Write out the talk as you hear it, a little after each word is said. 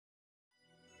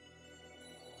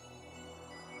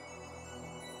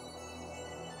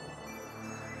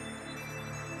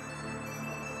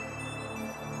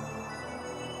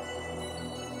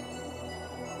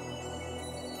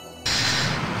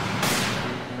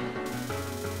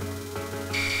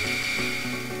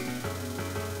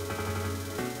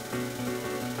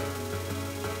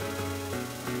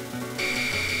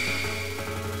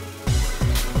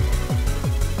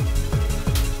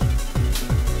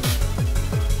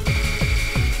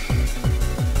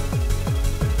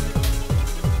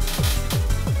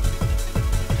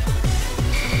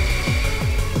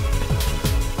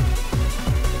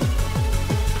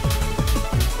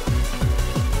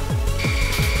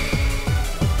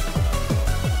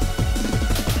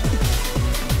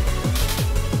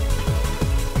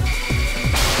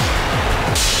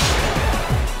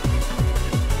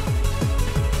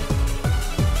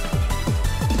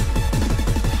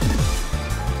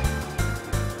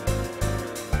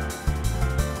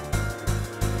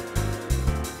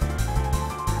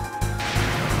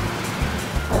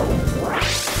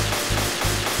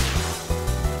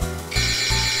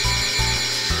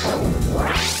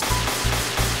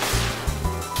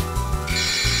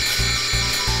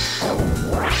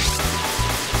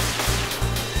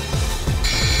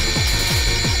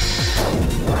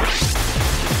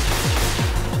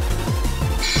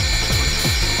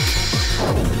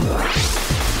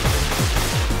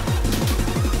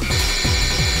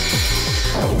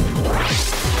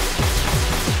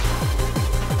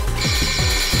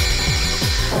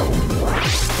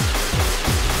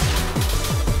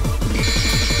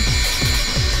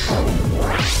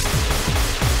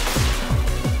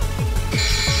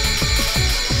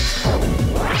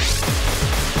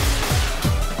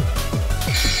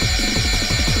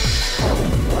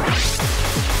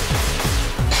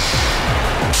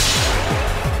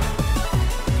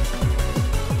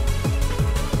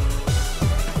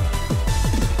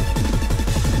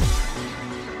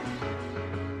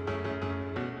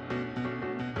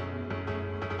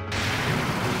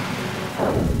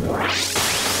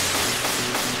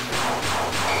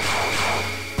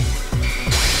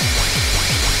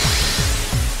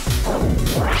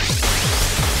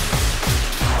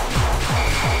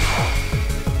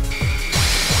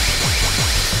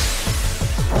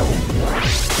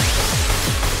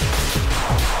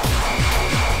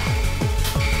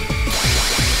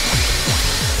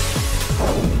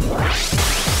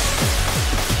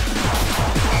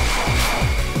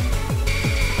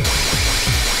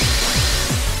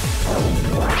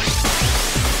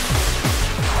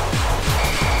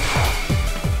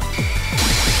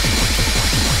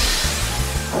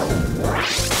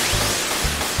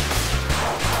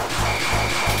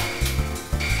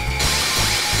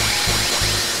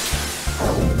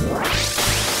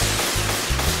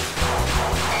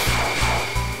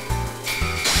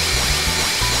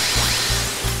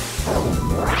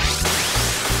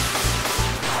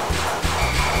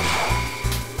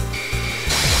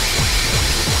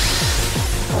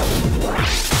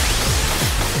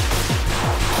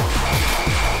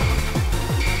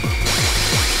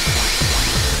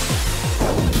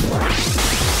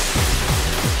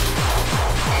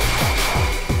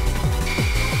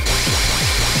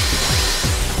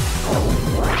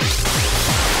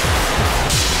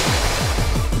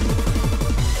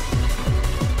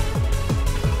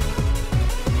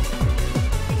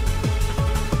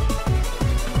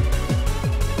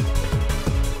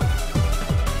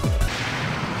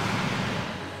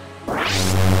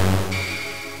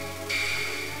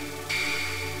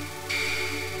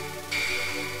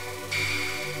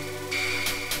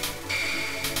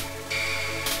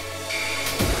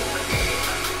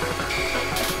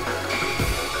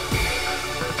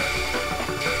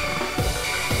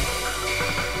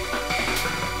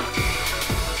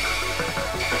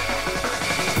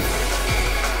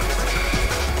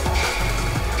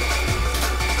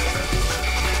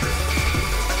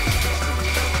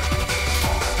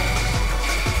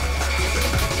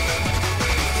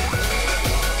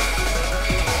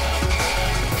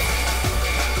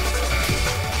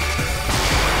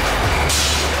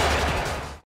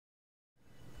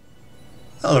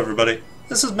Hello everybody,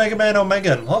 this is Mega Man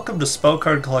Omega and welcome to Spell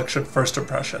Card Collection First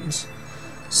Impressions.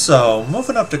 So,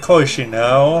 moving up to Koishi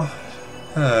now.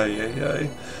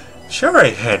 Sure,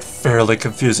 I had fairly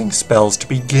confusing spells to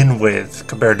begin with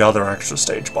compared to other extra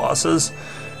stage bosses.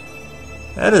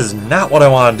 That is not what I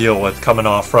want to deal with coming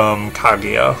off from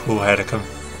Kaguya, who had a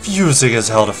confusing as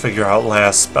hell to figure out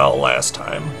last spell last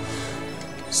time.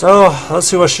 So, let's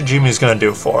see what Shijimi's gonna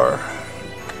do for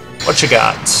her. What you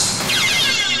got?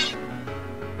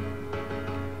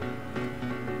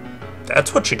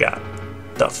 That's what you got.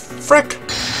 The frick?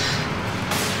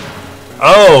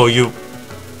 Oh, you...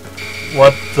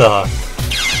 What the...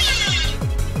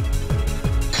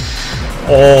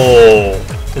 Oh...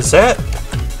 Is that...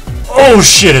 Oh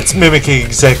shit, it's mimicking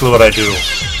exactly what I do.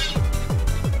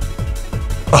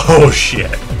 Oh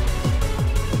shit.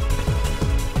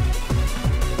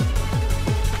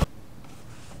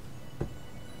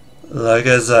 Like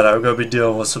I said, I'm gonna be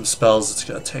dealing with some spells it's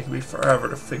gonna take me forever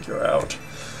to figure out.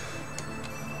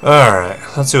 Alright,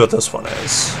 let's see what this one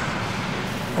is.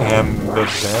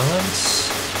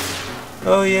 Ambivalence?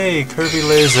 Oh yay,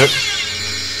 𝘷𝘠𝘦𝘳𝘺.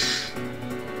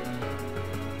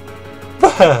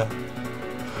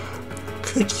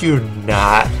 Could you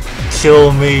not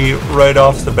kill me right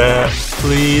off the bat,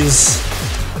 please?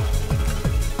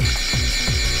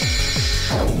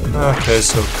 Okay,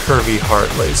 so curvy heart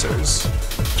lasers.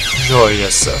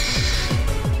 𝘷𝘰𝘸𝘦𝘳.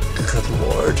 Good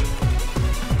lord.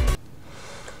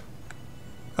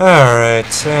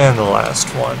 Alright, and the last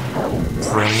one.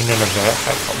 Brain-in-a-vat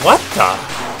Hypothesis. What the?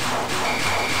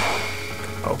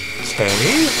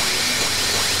 Okay.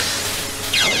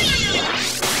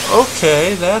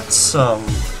 Okay, that's some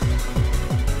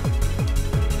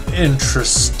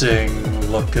interesting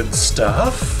looking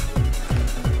stuff.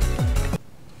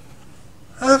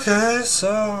 Okay,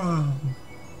 so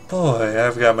boy,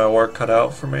 I've got my work cut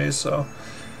out for me, so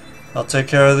I'll take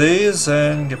care of these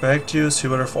and get back to you, see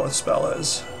what our fourth spell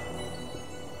is.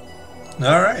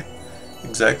 Alright,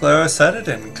 exactly how I said it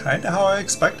and kinda how I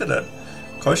expected it.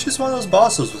 Koishi's one of those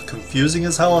bosses with confusing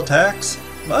as hell attacks,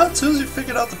 but as soon as you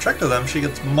figured out the trick to them, she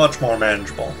gets much more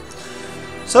manageable.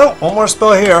 So, one more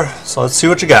spell here, so let's see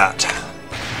what you got.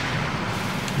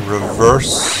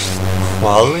 Reverse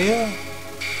Qualia?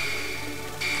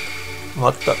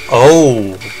 What the?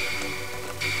 Oh!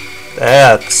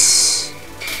 That's...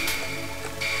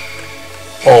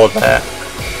 Oh, that.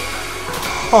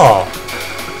 Huh.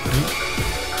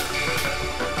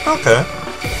 Okay.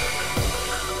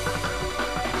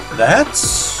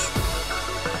 That's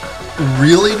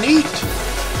really neat.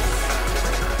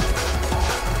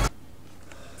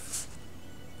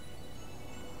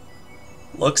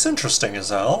 Looks interesting as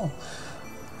hell.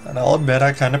 And I'll admit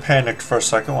I kind of panicked for a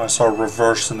second when I saw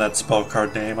reverse in that spell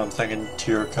card name. I'm thinking,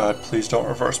 dear God, please don't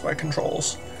reverse my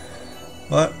controls.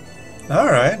 But,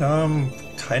 alright,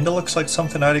 kinda looks like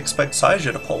something I'd expect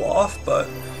𝘲𝘪𝘵𝘦 to pull off, but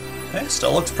hey,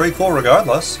 still looks pretty cool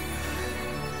regardless.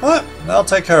 But, I'll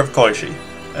take care of Koishi.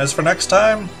 As for next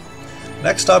time,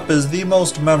 next up is the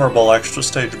most memorable extra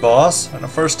stage boss, and a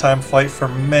first time fight for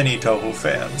many Touhou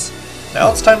fans.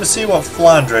 Now it's time to see what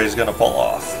𝘨𝘪𝘮𝘺 is gonna pull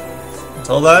off.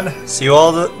 Until then, see you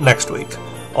all next week.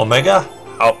 Omega,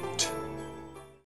 out.